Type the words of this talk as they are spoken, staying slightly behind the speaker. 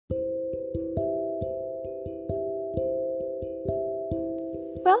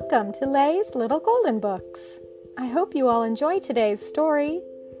Welcome to Lay's Little Golden Books. I hope you all enjoy today's story,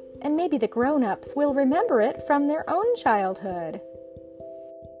 and maybe the grown-ups will remember it from their own childhood.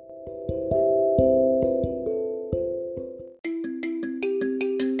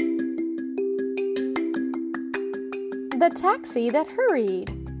 The Taxi That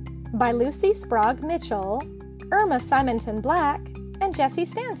Hurried by Lucy Sprague Mitchell, Irma Simonton Black, and Jessie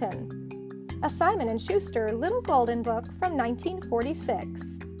Stanton. A Simon & Schuster Little Golden Book from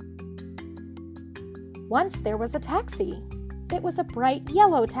 1946. Once there was a taxi. It was a bright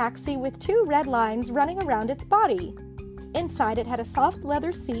yellow taxi with 2 red lines running around its body. Inside it had a soft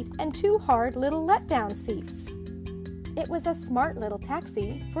leather seat and 2 hard little let-down seats. It was a smart little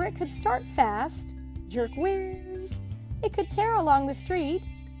taxi, for it could start fast, jerk whiz. It could tear along the street,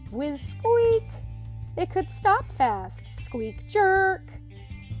 whiz squeak. It could stop fast, squeak jerk.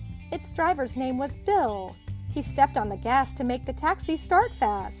 Its driver's name was Bill. He stepped on the gas to make the taxi start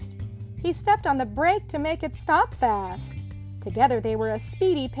fast. He stepped on the brake to make it stop fast. Together they were a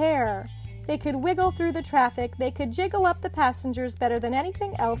speedy pair. They could wiggle through the traffic. They could jiggle up the passengers better than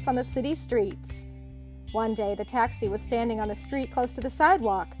anything else on the city streets. One day the taxi was standing on the street close to the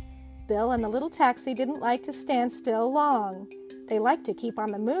sidewalk. Bill and the little taxi didn't like to stand still long. They liked to keep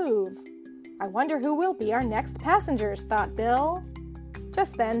on the move. I wonder who will be our next passengers, thought Bill.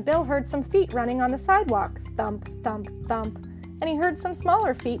 Just then, Bill heard some feet running on the sidewalk, thump, thump, thump, and he heard some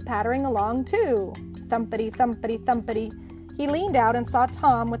smaller feet pattering along too, thumpity, thumpity, thumpity. He leaned out and saw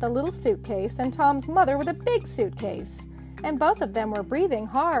Tom with a little suitcase and Tom's mother with a big suitcase, and both of them were breathing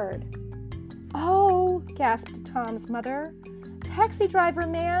hard. "Oh," gasped Tom's mother, "taxi driver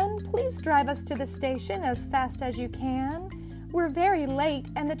man, please drive us to the station as fast as you can. We're very late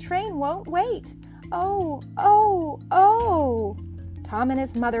and the train won't wait. Oh, oh, oh." Tom and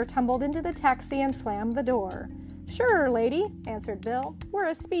his mother tumbled into the taxi and slammed the door. "Sure, lady," answered Bill. "We're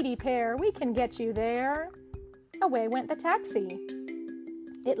a speedy pair. We can get you there." Away went the taxi.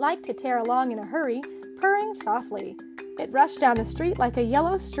 It liked to tear along in a hurry, purring softly. It rushed down the street like a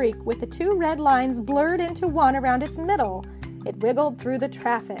yellow streak with the 2 red lines blurred into one around its middle. It wiggled through the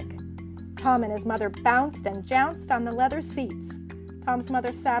traffic. Tom and his mother bounced and jounced on the leather seats. Tom's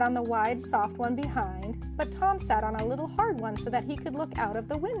mother sat on the wide, soft one behind, but Tom sat on a little hard one so that he could look out of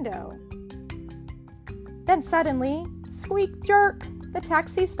the window. Then suddenly, squeak jerk, the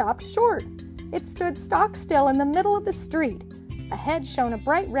taxi stopped short. It stood stock still in the middle of the street. Ahead shone a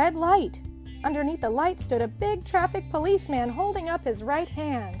bright red light. Underneath the light stood a big traffic policeman holding up his right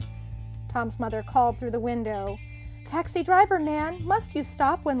hand. Tom's mother called through the window, "Taxi driver man, must you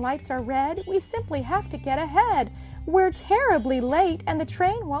stop when lights are red? We simply have to get ahead. We're terribly late and the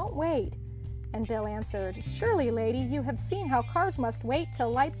train won't wait." And Bill answered, "Surely, lady, you have seen how cars must wait till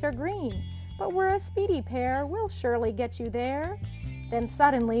lights are green. But we're a speedy pair. We'll surely get you there." Then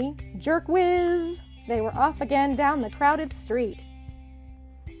suddenly, jerk whiz, they were off again down the crowded street.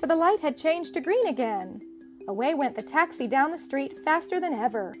 For the light had changed to green again. Away went the taxi down the street faster than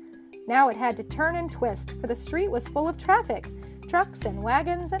ever. Now it had to turn and twist, for the street was full of traffic, trucks and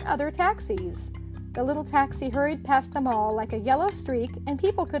wagons and other taxis. The little taxi hurried past them all like a yellow streak, and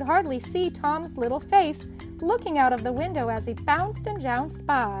people could hardly see Tom's little face looking out of the window as he bounced and jounced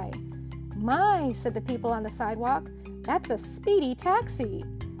by. "My," said the people on the sidewalk, "that's a speedy taxi.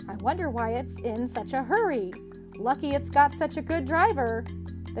 I wonder why it's in such a hurry. Lucky it's got such a good driver."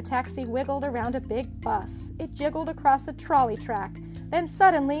 The taxi wiggled around a big bus. It jiggled across a trolley track. Then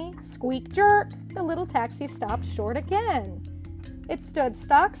suddenly, squeak jerk, the little taxi stopped short again. It stood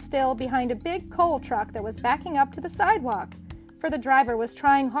stock still behind a big coal truck that was backing up to the sidewalk, for the driver was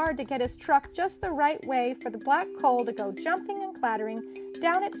trying hard to get his truck just the right way for the black coal to go jumping and clattering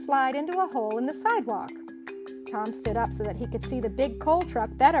down its slide into a hole in the sidewalk. Tom stood up so that he could see the big coal truck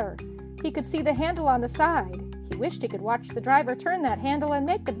better. He could see the handle on the side. He wished he could watch the driver turn that handle and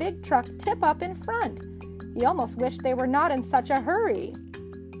make the big truck tip up in front. He almost wished they were not in such a hurry.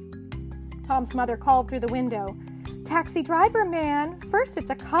 Tom's mother called through the window, "Taxi driver man, first it's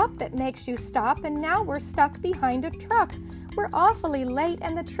a cop that makes you stop, and now we're stuck behind a truck. We're awfully late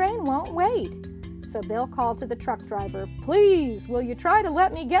and the train won't wait." So Bill called to the truck driver, "Please, will you try to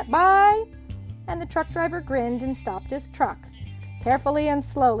let me get by?" And the truck driver grinned and stopped his truck. Carefully and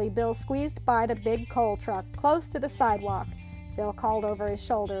slowly, Bill squeezed by the big coal truck, close to the sidewalk. Bill called over his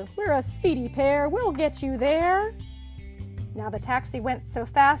shoulder, "We're a speedy pair. We'll get you there." Now the taxi went so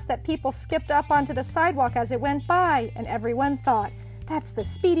fast that people skipped up onto the sidewalk as it went by, and everyone thought, "That's the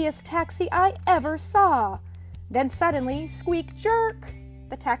speediest taxi I ever saw." Then suddenly, squeak jerk!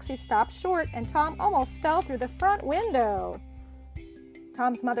 The taxi stopped short, and Tom almost fell through the front window.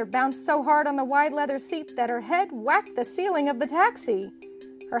 Tom's mother bounced so hard on the wide leather seat that her head whacked the ceiling of the taxi.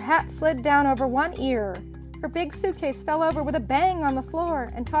 Her hat slid down over one ear. Her big suitcase fell over with a bang on the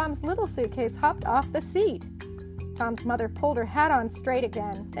floor, and Tom's little suitcase hopped off the seat. Tom's mother pulled her hat on straight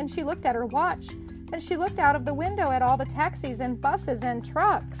again. Then she looked at her watch. Then she looked out of the window at all the taxis and buses and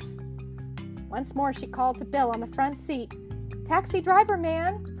trucks. Once more she called to Bill on the front seat. "Taxi driver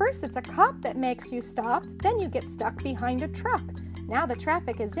man, first it's a cop that makes you stop, then you get stuck behind a truck. Now the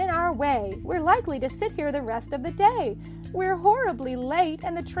traffic is in our way. We're likely to sit here the rest of the day. We're horribly late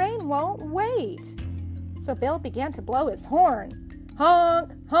and the train won't wait." So Bill began to blow his horn.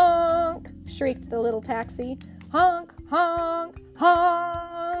 "Honk, honk," shrieked the little taxi. "Honk, honk,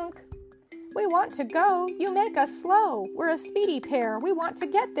 honk. We want to go. You make us slow. We're a speedy pair. We want to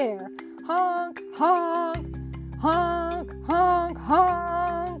get there. Honk, honk, honk, honk,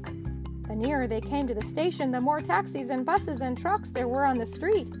 honk." The nearer they came to the station, the more taxis and buses and trucks there were on the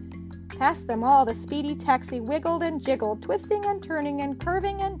street. Past them all, the speedy taxi wiggled and jiggled, twisting and turning and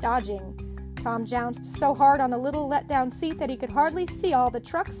curving and dodging. Tom jounced so hard on the little let-down seat that he could hardly see all the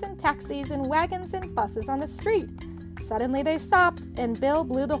trucks and taxis and wagons and buses on the street. Suddenly they stopped, and Bill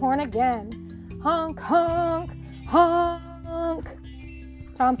blew the horn again. Honk, honk, honk.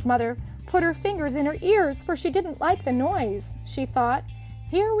 Tom's mother put her fingers in her ears, for she didn't like the noise. She thought,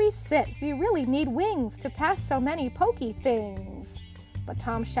 "Here we sit. We really need wings to pass so many pokey things." But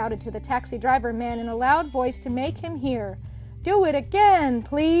Tom shouted to the taxi driver man in a loud voice to make him hear. "Do it again,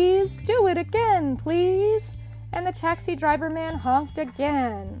 please! Do it again, please!" And the taxi driver man honked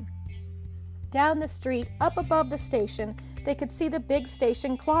again. Down the street, up above the station, they could see the big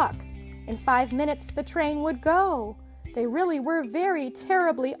station clock. In 5 minutes, the train would go. They really were very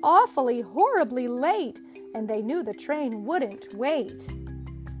terribly, awfully, horribly late, and they knew the train wouldn't wait.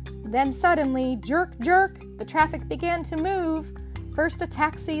 Then suddenly, jerk, jerk, the traffic began to move. First a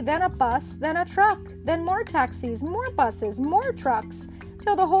taxi, then a bus, then a truck, then more taxis, more buses, more trucks,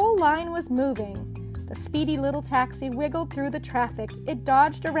 till the whole line was moving. The speedy little taxi wiggled through the traffic. It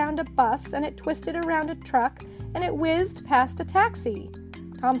dodged around a bus, and it twisted around a truck, and it whizzed past a taxi.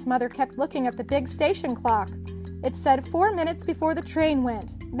 Tom's mother kept looking at the big station clock. It said 4 minutes before the train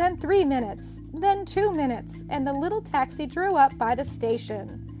went, then 3 minutes, then 2 minutes, and the little taxi drew up by the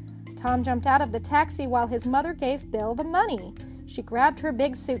station. Tom jumped out of the taxi while his mother gave Bill the money. She grabbed her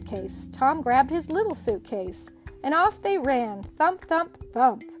big suitcase. Tom grabbed his little suitcase. And off they ran, thump, thump,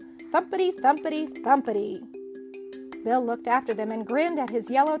 thump, thumpity, thumpity, thumpity. Bill looked after them and grinned at his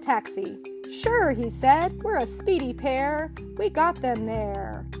yellow taxi. "Sure," he said, "we're a speedy pair. We got them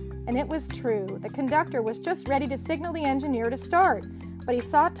there." And it was true. The conductor was just ready to signal the engineer to start. But he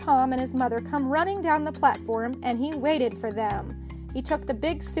saw Tom and his mother come running down the platform, and he waited for them. He took the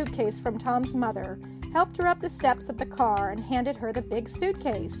big suitcase from Tom's mother, helped her up the steps of the car, and handed her the big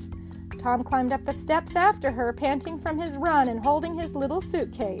suitcase. Tom climbed up the steps after her, panting from his run and holding his little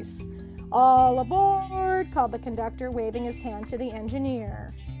suitcase. "All aboard!" called the conductor, waving his hand to the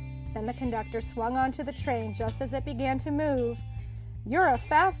engineer. Then the conductor swung onto the train just as it began to move. "You're a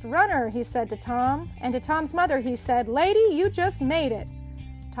fast runner," he said to Tom. And to Tom's mother he said, "Lady, you just made it."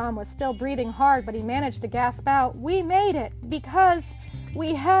 Tom was still breathing hard, but he managed to gasp out, "We made it because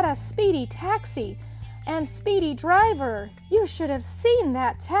we had a speedy taxi and speedy driver. You should have seen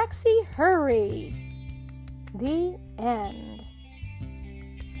that taxi hurry." The end.